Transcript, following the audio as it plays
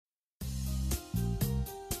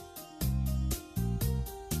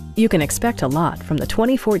You can expect a lot from the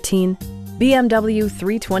 2014 BMW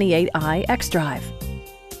 328i xDrive.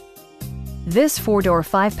 This four-door,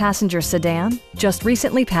 five-passenger sedan just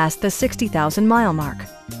recently passed the 60,000-mile mark.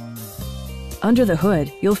 Under the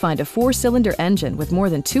hood, you'll find a four-cylinder engine with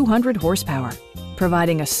more than 200 horsepower,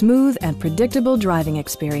 providing a smooth and predictable driving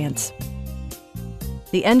experience.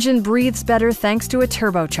 The engine breathes better thanks to a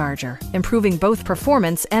turbocharger, improving both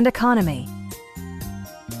performance and economy.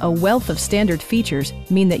 A wealth of standard features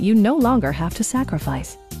mean that you no longer have to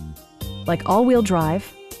sacrifice, like all-wheel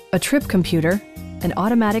drive, a trip computer, an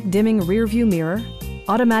automatic dimming rear-view mirror,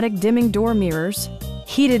 automatic dimming door mirrors,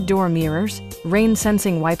 heated door mirrors,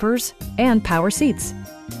 rain-sensing wipers, and power seats.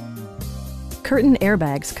 Curtain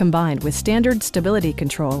airbags combined with standard stability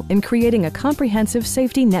control in creating a comprehensive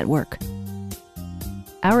safety network.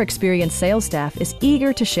 Our experienced sales staff is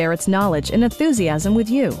eager to share its knowledge and enthusiasm with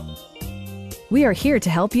you. We are here to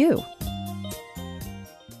help you.